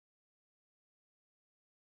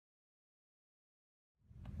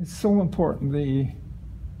It's so important, the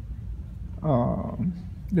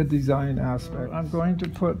design aspect. I'm going to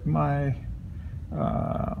put my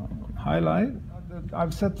highlight.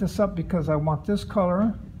 I've set this up because I want this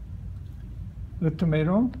color, the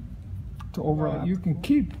tomato, to overlap. You can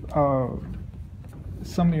keep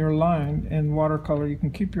some of your line in watercolor. You can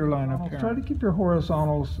keep your line up here. Try to keep your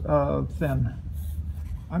horizontals thin.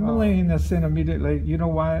 I'm laying this in immediately. You know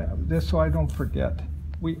why? This so I don't forget.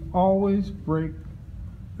 We always break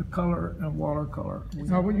the color and watercolor.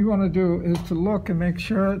 Now what you want to do is to look and make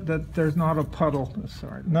sure that there's not a puddle.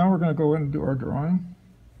 Sorry. Now we're going to go in and do our drawing.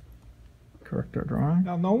 Correct our drawing.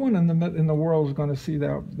 Now no one in the world is going to see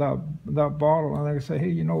that bottle and they're going to say, hey,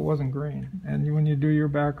 you know it wasn't green. And when you do your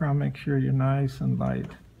background, make sure you're nice and light.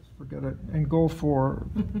 Just forget it and go for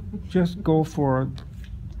just go for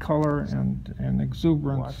color and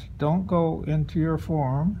exuberance. Don't go into your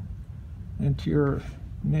form, into your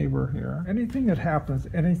neighbor here. Anything that happens,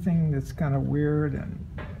 anything that's kind of weird and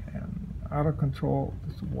out of control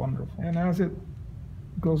is wonderful. And as it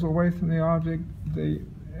goes away from the object, the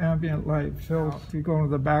ambient light fills. If you go into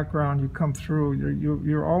the background, you come through.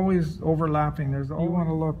 You're always overlapping. You want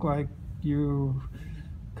to look like you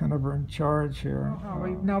kind of are in charge here.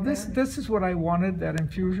 Now this is what I wanted, that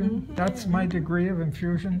infusion. That's my degree of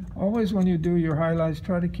infusion. Always when you do your highlights,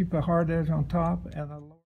 try to keep a hard edge on top and a